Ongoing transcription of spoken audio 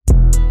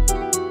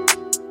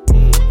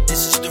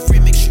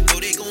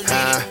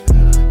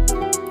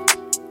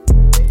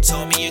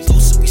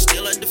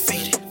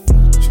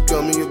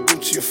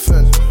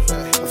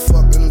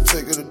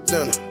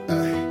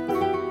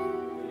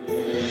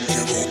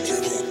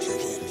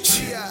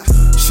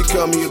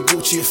call me a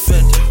Gucci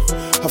offender.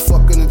 I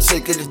fuckin' and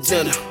take her to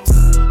dinner.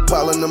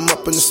 Piling them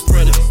up in the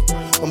Sprinter.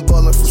 I'm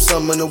ballin' from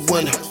summer to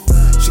winter.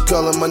 She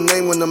callin' my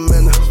name when I'm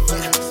in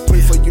her. Pray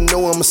for you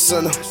know I'm a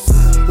sinner.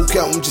 Who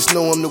count 'em just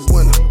know I'm the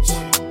winner.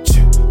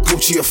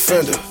 Gucci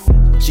offender.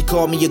 She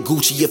called me a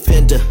Gucci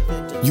offender.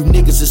 You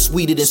niggas is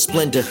sweeter than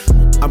Splendor.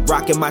 I'm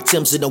rocking my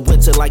Timbs in the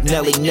winter like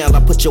Nelly Nell.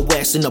 I put your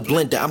ass in a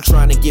blender. I'm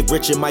trying to get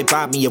richer, might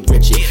buy me a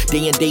Richard.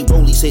 Day and day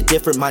rollies hit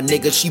different, my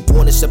nigga. She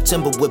born in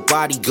September with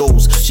body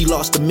goals. She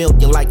lost $1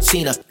 million like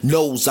Tina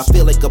knows. I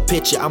feel like a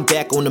pitcher, I'm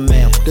back on the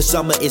mound. The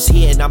summer is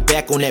here and I'm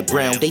back on that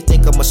brown. They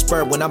think I'm a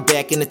spur when I'm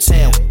back in the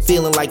town.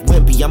 Feeling like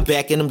Wemby, I'm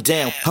backing them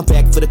down. I'm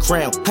back for the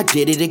crown, I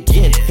did it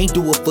again. Ain't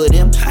do it for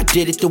them, I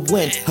did it to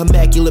win.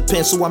 Immaculate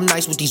pen, so I'm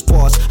nice with these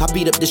bars. I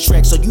beat up this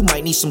track, so you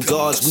might need some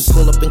guards. We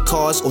pull up in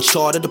cars or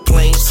charter the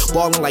planes.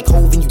 Ballin' like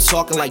Hov and you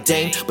talking like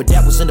Dame. But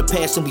that was in the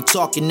past and we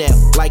talking now.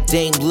 Like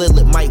Dame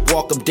Lillard might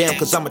walk him down,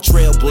 cause I'm a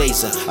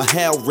trailblazer, a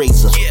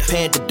hellraiser.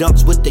 Panda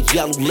dunks with the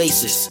yellow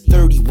laces.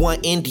 31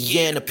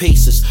 Indiana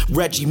Pacers.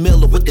 Reggie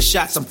Miller with the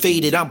shots, I'm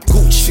faded, I'm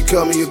Gucci. She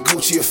call me a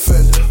Gucci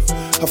offender.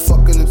 I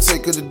fuckin' and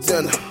take her to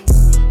dinner.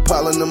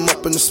 Piling them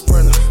up in the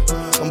Sprinter.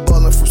 I'm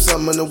ballin' from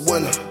summer to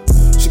winter.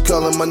 She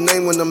callin' my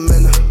name when I'm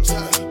in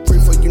her. Pray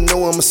for you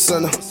know I'm a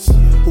sinner.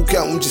 Who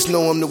count 'em just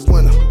know I'm the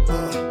winner.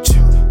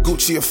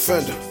 Gucci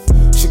offender.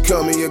 She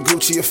call me a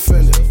Gucci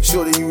offender.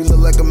 Shorty, you look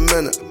like a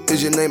minute.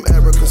 Is your name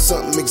Erica,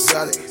 something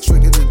exotic?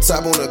 Straight to the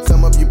top, wanna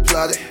come up, you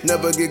plot it.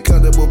 Never get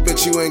comfortable,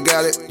 bitch, you ain't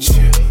got it.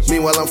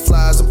 Meanwhile, I'm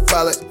fly as a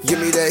pilot. Give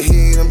me that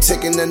heat, I'm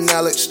taking the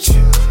knowledge.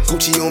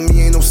 Gucci on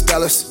me, ain't no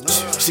stylist.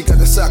 She got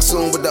the socks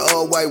on with the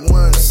all-white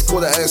ones.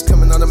 Quarter ass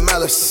coming out of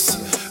malice.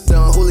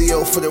 Don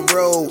Julio for the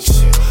road.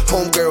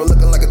 Homegirl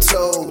looking like a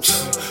toad.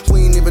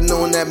 We ain't even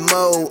knowing that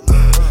mode.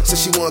 So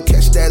she wanna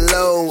catch that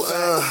low.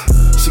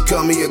 She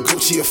call me a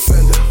Gucci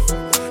offender.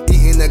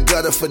 Eating that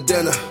gutter for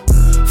dinner.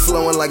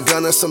 Flowing like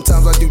Gunner.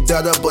 Sometimes I do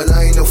data, but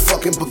I ain't no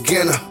fucking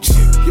beginner.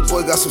 Your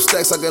boy got some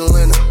stacks like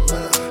Atlanta.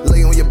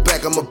 Lay on your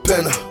back, I'm a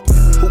penner.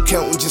 Who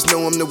countin' just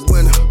know I'm the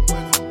winner.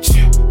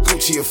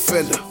 Gucci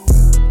offender.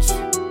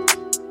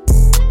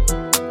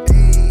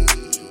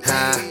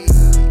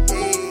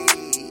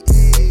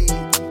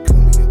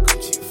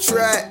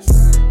 Track.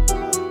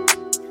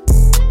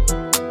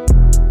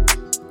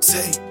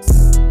 Take.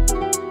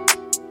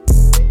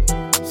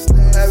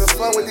 Having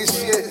fun with this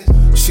shit.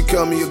 She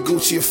call me a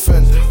Gucci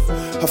offender.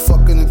 I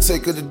fuckin' and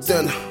take her to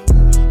dinner.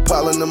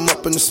 Piling them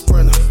up in the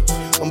Sprinter.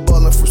 I'm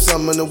ballin' from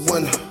summer to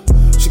winter.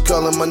 She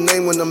callin' my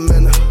name when I'm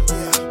in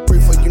her.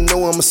 Pray for you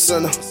know I'm a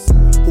sinner.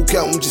 Who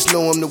count 'em just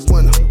know I'm the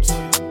winner.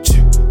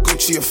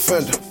 Gucci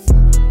offender.